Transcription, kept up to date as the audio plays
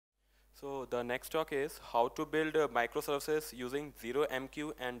So the next talk is how to build microservices using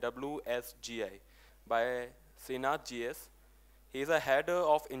ZeroMQ and WSGI by Srinath G S. He is a head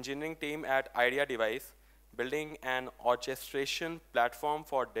of engineering team at Idea Device, building an orchestration platform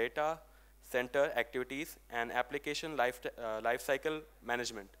for data center activities and application lifecycle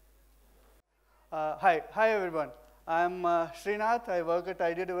management. Hi everyone. I'm Srinath. I work at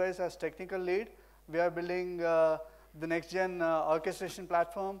Idea Device as technical lead. We are building the next-gen orchestration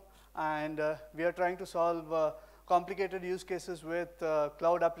platform, and we are trying to solve complicated use cases with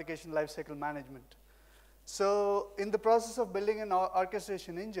cloud application lifecycle management. So in the process of building an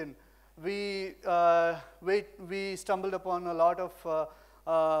orchestration engine, we stumbled upon a lot of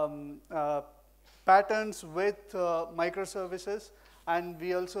patterns with microservices, and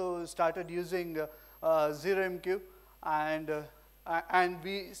we also started using ZeroMQ, and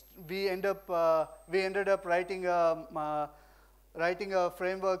we ended up writing a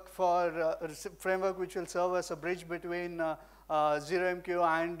framework which will serve as a bridge between ZeroMQ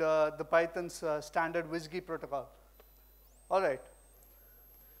and the Python's standard Zwsgi protocol. All right.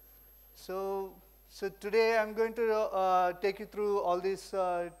 So today I'm going to take you through all these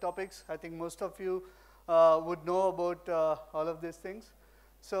topics. I think most of you would know about all of these things.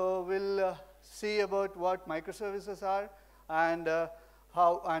 So we'll see about what microservices are, and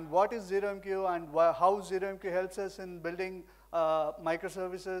what is ZeroMQ, and how ZeroMQ helps us in building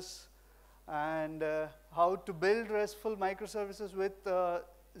microservices, and how to build RESTful microservices with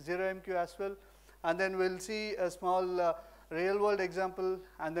ZeroMQ as well. And then we'll see a small real-world example,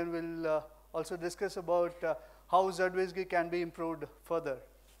 and then we'll also discuss about how Zwsgi can be improved further,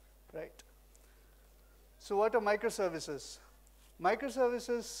 right? So what are microservices?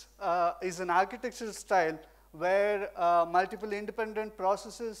 Microservices is an architectural style where multiple independent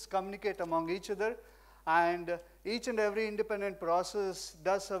processes communicate among each other, and each and every independent process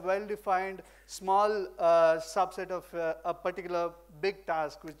does a well-defined small subset of a particular big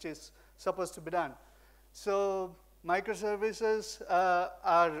task which is supposed to be done. So microservices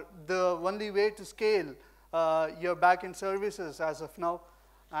are the only way to scale your backend services as of now,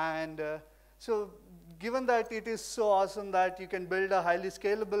 and so given that it is so awesome that you can build a highly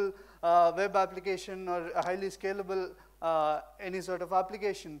scalable web application or a highly scalable any sort of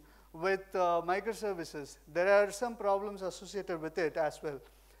application with microservices, there are some problems associated with it as well.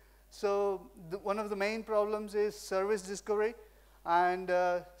 So one of the main problems is service discovery, and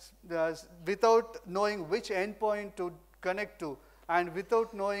without knowing which endpoint to connect to, and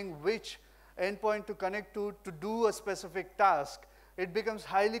without knowing which endpoint to connect to do a specific task, it becomes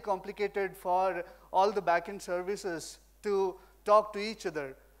highly complicated for all the backend services to talk to each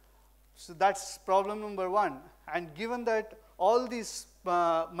other. So that's problem number one. And given that all these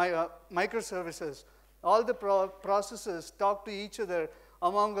microservices, all the processes talk to each other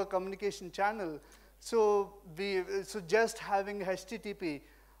among a communication channel, so just having HTTP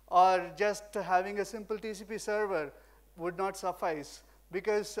or just having a simple TCP server would not suffice,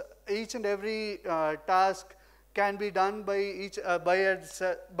 because each and every task can be done by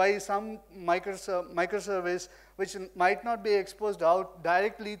some microservice which might not be exposed out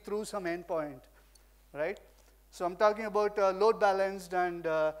directly through some endpoint, right? So I'm talking about load balanced and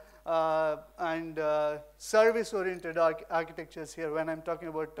service-oriented architectures here when I'm talking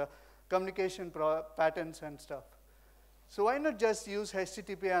about communication patterns and stuff. So why not just use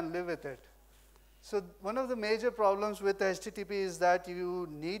HTTP and live with it? So one of the major problems with HTTP is that you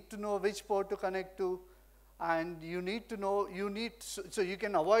need to know which port to connect to, and you need to know, so you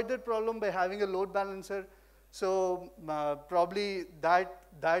can avoid that problem by having a load balancer. So probably that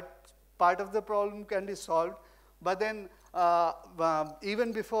part of the problem can be solved. But then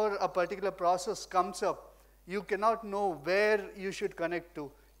even before a particular process comes up, you cannot know where you should connect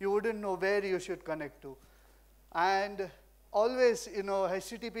to. You wouldn't know where you should connect to. And always,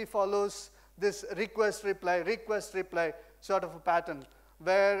 HTTP follows this request reply sort of a pattern,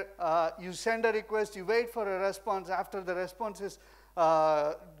 where you send a request, you wait for a response. After the response is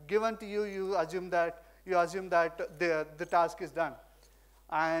given to you, you assume that the task is done.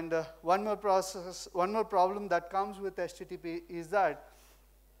 And one more problem that comes with HTTP is that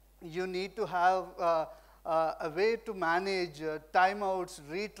you need to have a way to manage timeouts,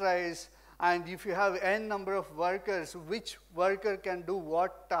 retries, and if you have n number of workers, which worker can do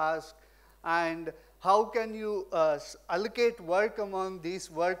what task, and how can you allocate work among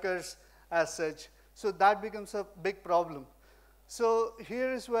these workers as such. So that becomes a big problem. So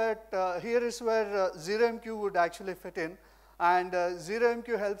here is where ZeroMQ would actually fit in, and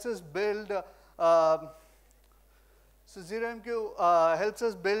ZeroMQ helps us build. So ZeroMQ helps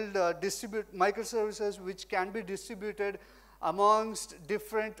us build distribute microservices which can be distributed amongst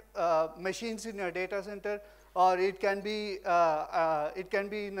different machines in your data center, or it can be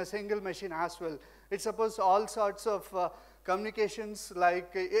in a single machine as well. It supports all sorts of communications,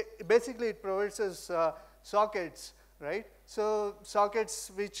 like basically it provides us sockets, right? So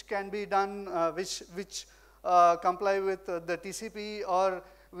sockets which can be done, which comply with the TCP, or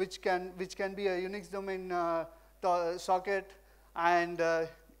which can be a Unix domain socket, and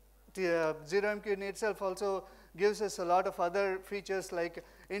ZeroMQ in itself also gives us a lot of other features like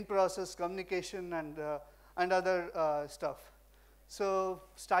in-process communication and other stuff. So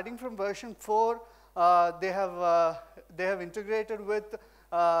starting from version 4, they have integrated with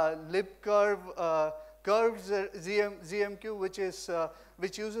libcurve curved ZMQ,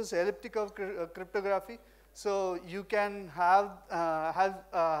 which uses elliptical cryptography. So you can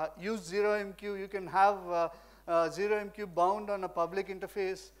use ZeroMQ. You can have ZeroMQ bound on a public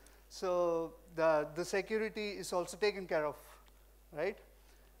interface. So the security is also taken care of, right?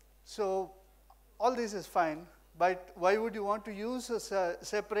 So all this is fine, but why would you want to use a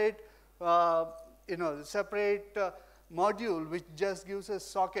separate module which just gives us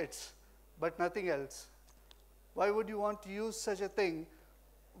sockets but nothing else? Why would you want to use such a thing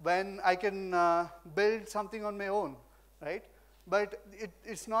when I can build something on my own, right? But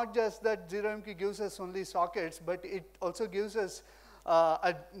it's not just that ZeroMQ gives us only sockets, but it also gives us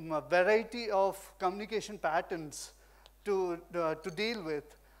a variety of communication patterns to deal with,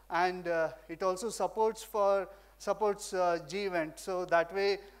 and it also supports G event. So that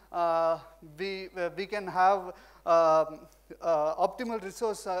way we can have optimal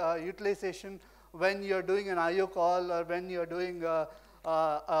resource utilization when you're doing an I/O call, or when you're doing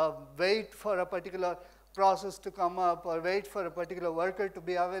wait for a particular process to come up, or wait for a particular worker to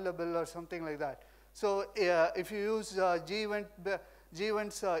be available, or something like that. So if you use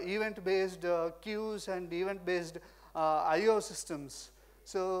event-based queues and event-based I/O systems,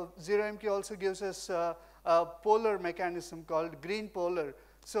 so ZeroMQ also gives us a polar mechanism called green polar.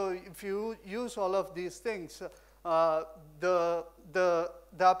 So if you use all of these things, the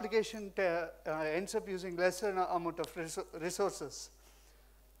application ends up using lesser amount of resources.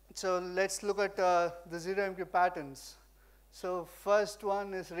 So let's look at the ZeroMQ patterns. So first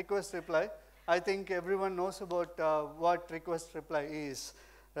one is request reply. I think everyone knows about what request reply is,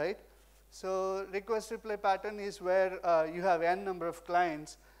 right? So request reply pattern is where you have n number of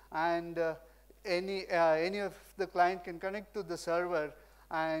clients, and any of the client can connect to the server,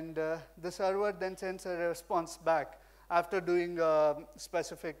 and the server then sends a response back after doing a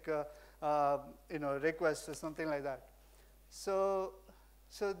specific request or something like that. So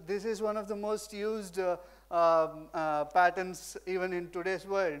this is one of the most used patterns even in today's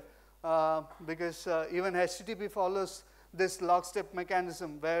world, because even HTTP follows this lockstep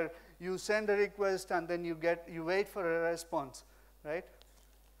mechanism where you send a request and then you wait for a response, right?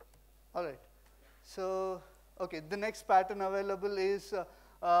 All right. So okay, the next pattern available is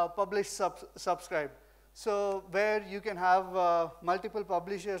publish subscribe. So where you can have multiple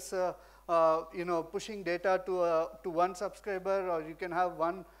publishers pushing data to one subscriber, or you can have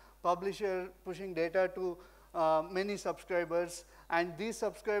one publisher pushing data to many subscribers, and these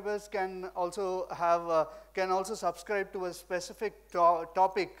subscribers can also subscribe to a specific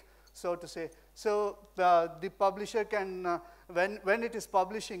topic, so to say. So the publisher can, when it is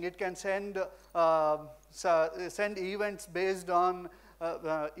publishing, it can send events based on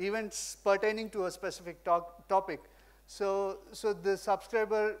events pertaining to a specific topic. So the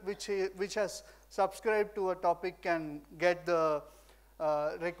subscriber which has subscribed to a topic can get the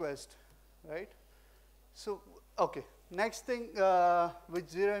request, right? So okay, next thing which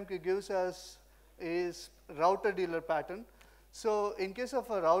ZeroMQ gives us is router dealer pattern. So in case of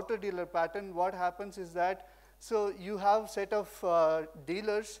a router dealer pattern, what happens is that, so you have set of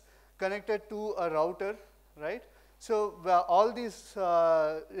dealers connected to a router, right? So all these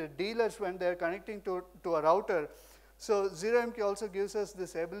dealers, when they're connecting to a router, so ZeroMQ also gives us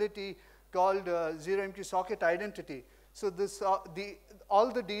this ability called ZeroMQ socket identity. So this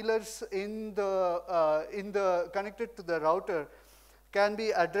all the dealers in the connected to the router can be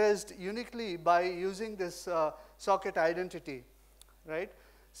addressed uniquely by using this socket identity, right?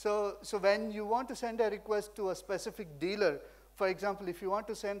 So when you want to send a request to a specific dealer, for example, if you want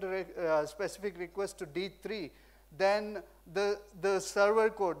to send a specific request to D3, then the server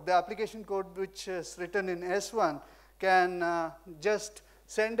code, the application code which is written in S1 can just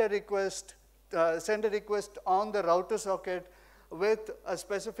send a request on the router socket with a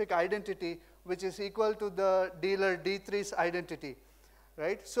specific identity which is equal to the dealer D3's identity,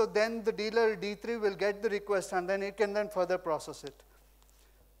 right? So then the dealer D3 will get the request, and then it can then further process it.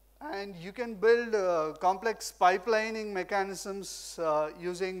 And you can build complex pipelining mechanisms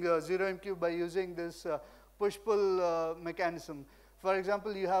using ZeroMQ by using this push-pull mechanism. For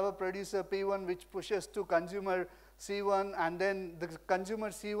example, you have a producer P1 which pushes to consumer C1, and then the consumer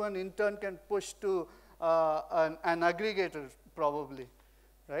C1 in turn can push to an aggregator probably,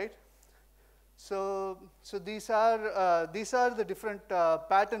 right? So these are the different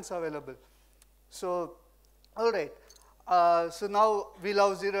patterns available. So all right. So now we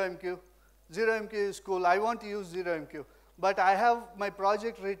love ZeroMQ. ZeroMQ is cool. I want to use ZeroMQ. But I have my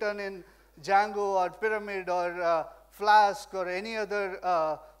project written in Django or Pyramid or Flask or any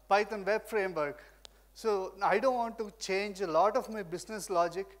other Python web framework. So I don't want to change a lot of my business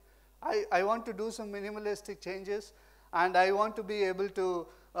logic. I want to do some minimalistic changes, and I want to be able to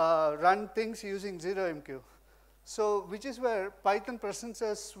run things using ZeroMQ. So which is where Python presents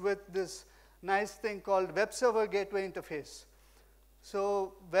us with this nice thing called Web Server Gateway Interface.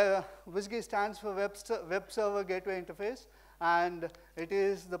 So WSGI stands for Web Server Gateway Interface, and it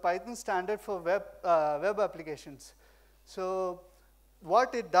is the Python standard for web applications. So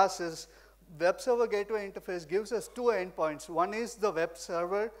what it does is Web Server Gateway Interface gives us two endpoints. One is the web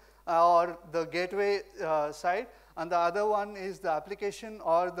server or the gateway side, and the other one is the application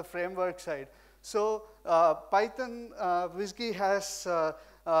or the framework side. So Python WSGI has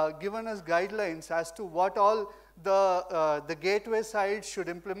given us guidelines as to what all the gateway side should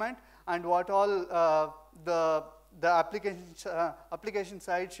implement and what all the application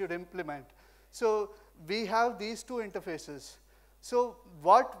side should implement. So we have these two interfaces. So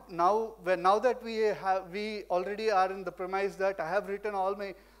what now that we already are in the premise that I have written all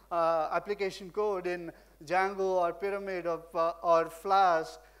my application code in Django or Pyramid or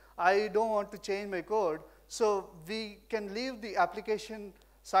Flask, I don't want to change my code. So we can leave the application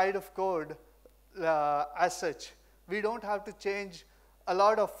side of code as such. We don't have to change a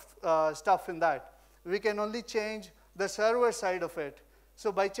lot of stuff in that. We can only change the server side of it.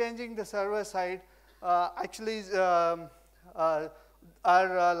 So by changing the server side, actually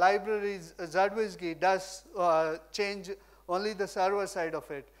our libraries ZWSGI does change only the server side of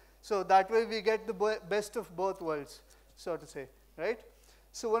it. So that way we get the best of both worlds, so to say, right?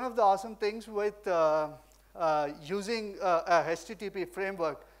 So one of the awesome things with using a HTTP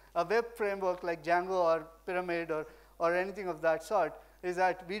framework, a web framework like Django or Pyramid or anything of that sort, is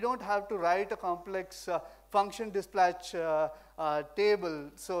that we don't have to write a complex function dispatch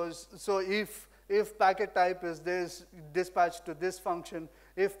table. So if packet type is this, dispatch to this function.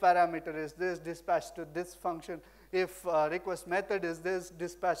 If parameter is this, dispatch to this function. If request method is this,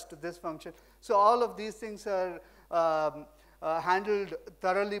 dispatch to this function. So all of these things are handled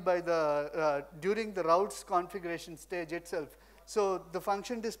thoroughly by during the routes configuration stage itself. So the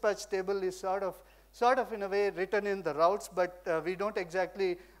function dispatch table is sort of in a way written in the routes, but we don't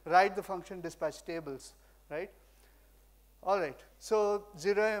exactly write the function dispatch tables, right? All right. So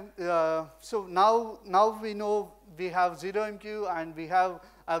so now we know we have ZeroMQ and we have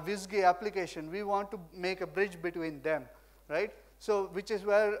a WSGI application. We want to make a bridge between them, right? So which is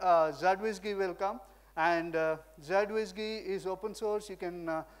where ZWSGI will come. And ZWSGI is open source. You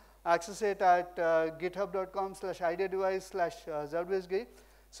can access it at github.com/ideadevice/ZWSGI.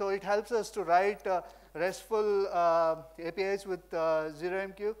 So it helps us to write RESTful APIs with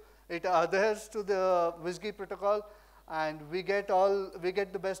ZeroMQ. It adheres to the WSGI protocol, and we get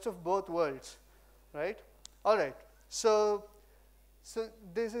the best of both worlds, right? All right. So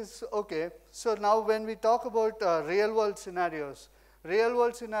this is okay. So now when we talk about real world scenarios,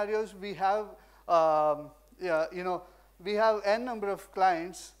 we have we have n number of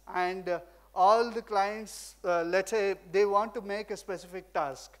clients, and all the clients, let's say they want to make a specific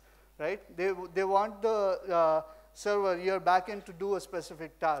task, right? They want the server, your backend, to do a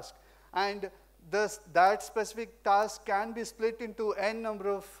specific task, and that specific task can be split into n number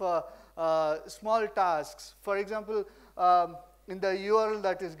of small tasks. For example, in the URL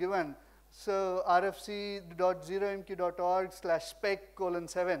that is given, so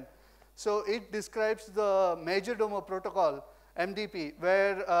rfc.zeromq.org/spec:7. So it describes the majordomo protocol, MDP,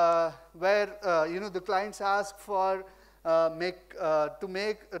 where the clients ask for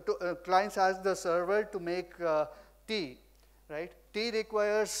clients ask the server to make tea, right? Tea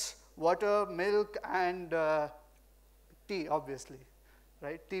requires water, milk, and tea, obviously,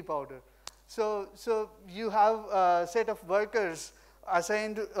 right? Tea powder. So you have a set of workers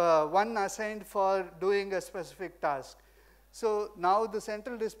assigned, one assigned for doing a specific task. So now the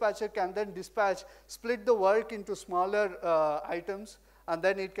central dispatcher can then split the work into smaller items, and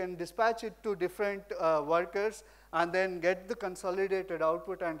then it can dispatch it to different workers, and then get the consolidated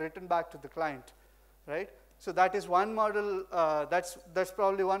output and return back to the client, right? So that is one model. That's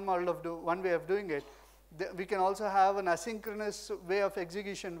probably one model of one way of doing it. We can also have an asynchronous way of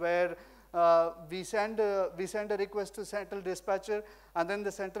execution where we send a request to central dispatcher, and then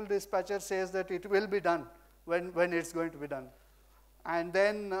the central dispatcher says that it will be done when it's going to be done, and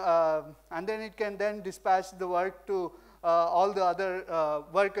then it can then dispatch the work to all the other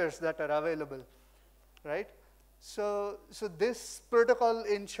workers that are available, right? So this protocol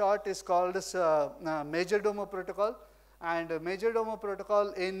in short is called as majordomo protocol, and majordomo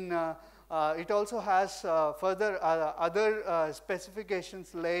protocol it also has further other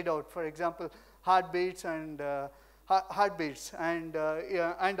specifications laid out. For example, heartbeats and yeah,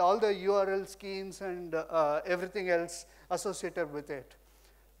 and all the URL schemes and everything else associated with it,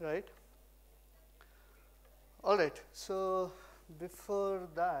 right? All right. So before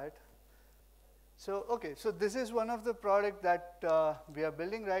that. So, okay, so this is one of the product that we are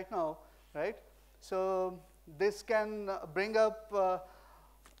building right now, right? So this can bring up all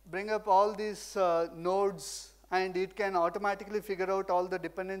these nodes, and it can automatically figure out all the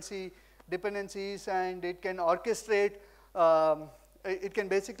dependencies, and it can orchestrate. It can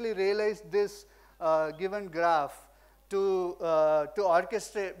basically realize this given graph to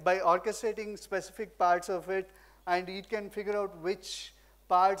orchestrate by orchestrating specific parts of it, and it can figure out which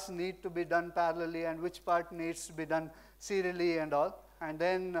parts need to be done parallelly and which part needs to be done serially and all. And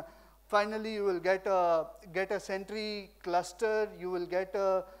then finally you will get a Sentry cluster, you will get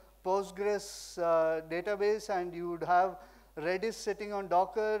a Postgres database, and you would have Redis sitting on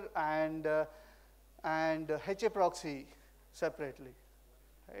Docker and HA proxy separately,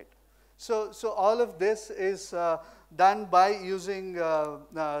 right? So all of this is done by using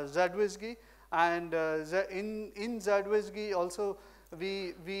Zwsgi, and in Zwsgi also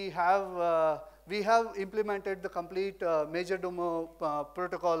we have implemented the complete majordomo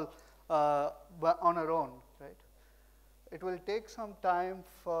protocol on our own, right? It will take some time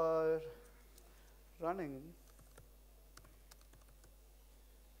for running.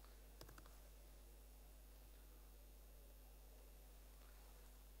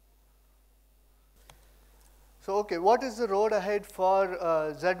 So okay, what is the road ahead for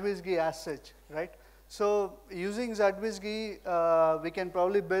Zwsgi as such, right? So using Zwsgi, we can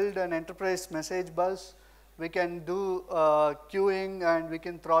probably build an enterprise message bus. We can do queuing, and we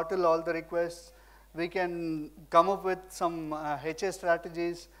can throttle all the requests. We can come up with some HA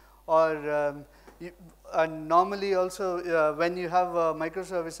strategies, or and normally also when you have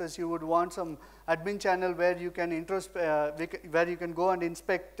microservices, you would want some admin channel where you can where you can go and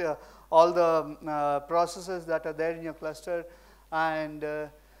inspect all the processes that are there in your cluster, and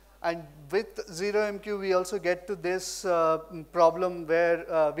with ZeroMQ, we also get to this problem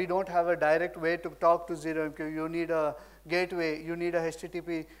where we don't have a direct way to talk to ZeroMQ. You need a gateway. You need a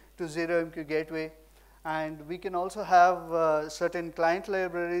HTTP to ZeroMQ gateway. And we can also have certain client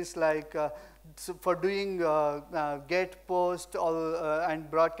libraries like so for doing get, post,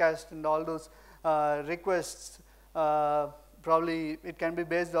 and broadcast and all those requests. Probably it can be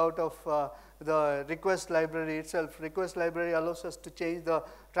based out of the request library itself. Request library allows us to change the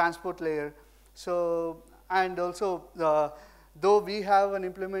transport layer. So, and also though we have an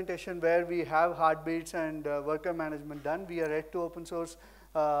implementation where we have heartbeats and worker management done, we are yet to open source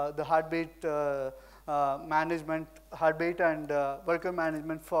the heartbeat management, heartbeat and worker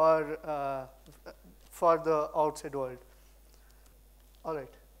management for the outside world. All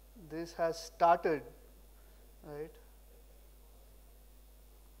right, this has started, right?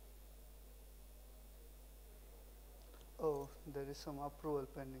 Oh, there is some approval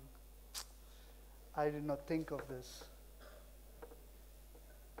pending. I did not think of this.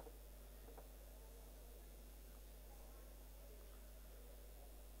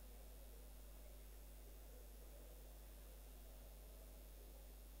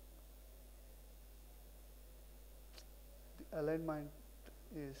 The alignment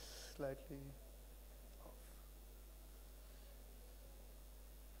is slightly off.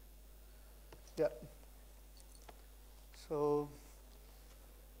 Yeah. So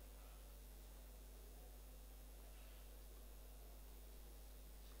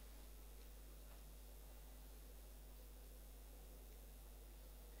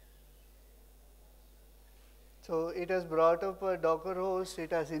it has brought up a Docker host,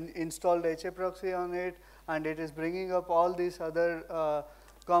 it has installed HA proxy on it, and it is bringing up all these other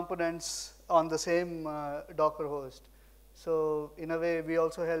components on the same Docker host. So in a way, we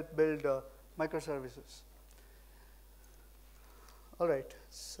also help build microservices. All right,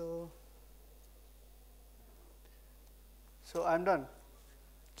 so I'm done.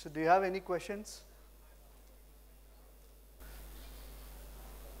 So do you have any questions?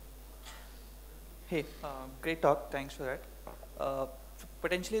 Hey, great talk. Thanks for that.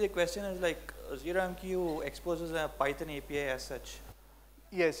 Potentially, the question is like ZeroMQ exposes a Python API as such.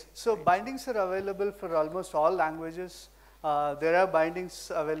 Yes, so bindings are available for almost all languages. There are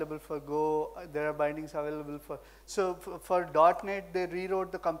bindings available for Go, there are bindings available for, so for .NET they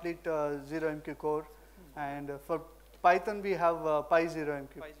rewrote the complete ZeroMQ core, and for Python we have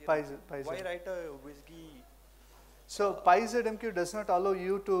PyZeroMQ. Why write a WSGI? So PyZeroMQ does not allow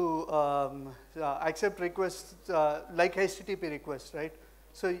you to accept requests like HTTP requests, right?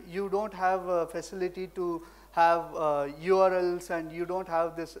 So you don't have a facility to have URLs, and you don't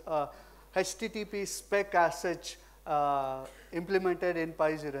have this HTTP spec as such implemented in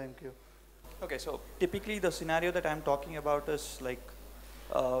PyZeroMQ. Okay, so typically the scenario that I'm talking about is like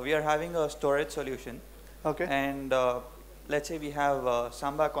we are having a storage solution. Okay. And let's say we have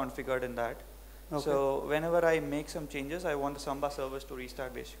Samba configured in that. Okay. So whenever I make some changes, I want the Samba service to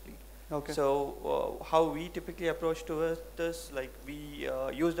restart basically. Okay. So how we typically approach to it is like we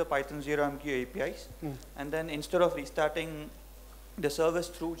use the Python ZeroMQ APIs, and then instead of restarting the service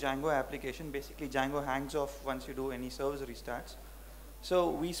through Django application, basically Django hangs off once you do any service restarts. So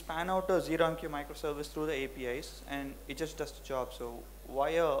we span out a ZeroMQ microservice through the APIs, and it just does the job. So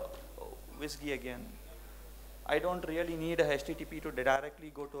why a WSGI again? I don't really need a HTTP to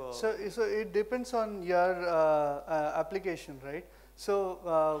directly go to a... So it depends on your application, right?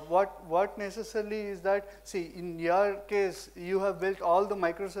 So what necessarily is that, see, in your case, you have built all the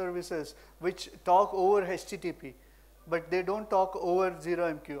microservices which talk over HTTP, but they don't talk over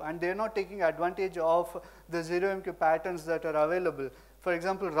ZeroMQ, and they're not taking advantage of the ZeroMQ patterns that are available. For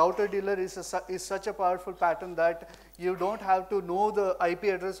example, router dealer is such a powerful pattern that you don't have to know the IP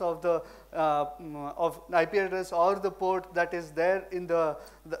address of the IP address or the port that is there in the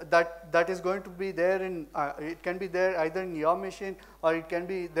that is going to be there in it can be there either in your machine or it can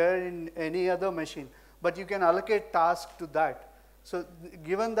be there in any other machine, but you can allocate tasks to that. So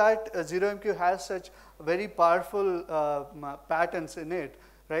given that ZeroMQ has such very powerful patterns in it,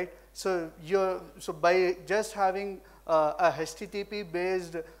 right? So by just having a HTTP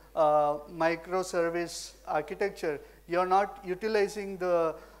based microservice architecture, you're not utilizing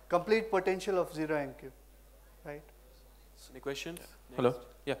the complete potential of ZeroMQ, right? Any questions? Hello.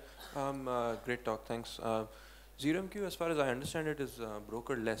 Yeah. Great talk. Thanks. ZeroMQ, as far as I understand it, is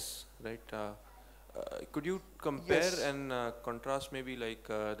brokerless, right? Could you compare and contrast maybe like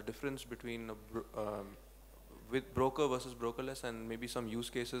the difference between with broker versus brokerless, and maybe some use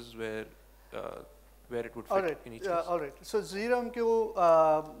cases where it would fit in each case? All right. So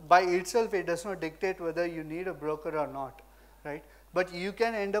ZeroMQ by itself, it does not dictate whether you need a broker or not, right? But you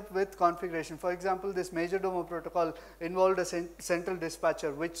can end up with configuration. For example, this majordomo protocol involved a central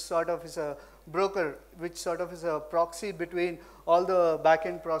dispatcher, which sort of is a broker, which sort of is a proxy between all the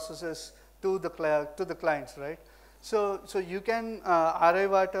backend processes to the clients, right? So you can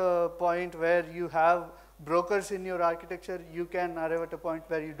arrive at a point where you have brokers in your architecture. You can arrive at a point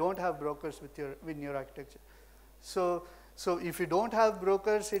where you don't have brokers in your architecture. So if you don't have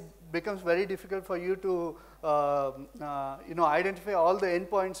brokers, it becomes very difficult for you to identify all the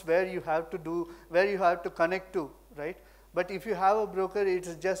endpoints where you have to connect to, right? But if you have a broker,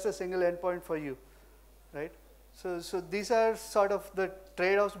 it's just a single endpoint for you, right? So these are sort of the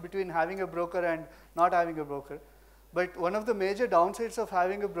trade-offs between having a broker and not having a broker. But one of the major downsides of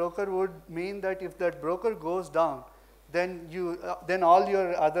having a broker would mean that if that broker goes down, then all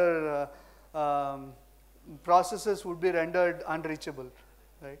your other processes would be rendered unreachable,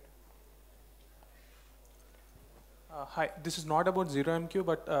 right? Hi, this is not about ZeroMQ,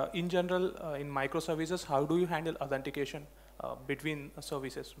 but in general, in microservices, how do you handle authentication between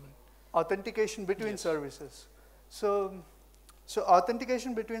services? Authentication between services. So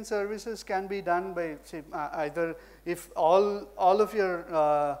authentication between services can be done by, say, either if all of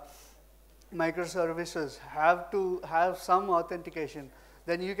your microservices have to have some authentication,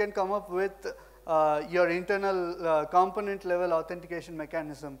 then you can come up with your internal component level authentication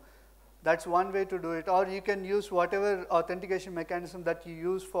mechanism. That's one way to do it. Or you can use whatever authentication mechanism that you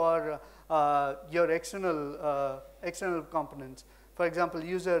use for your external components. For example,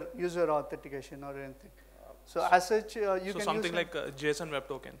 user authentication or anything. So as such, you can use something like JSON Web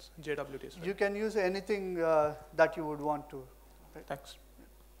Tokens, JWTs. Right? You can use anything that you would want to. Right? Thanks.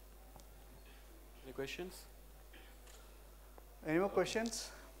 Any questions? Any more questions?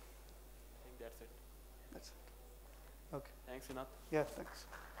 I think that's it. That's it. Okay. Thanks, Srinath. Yeah, thanks.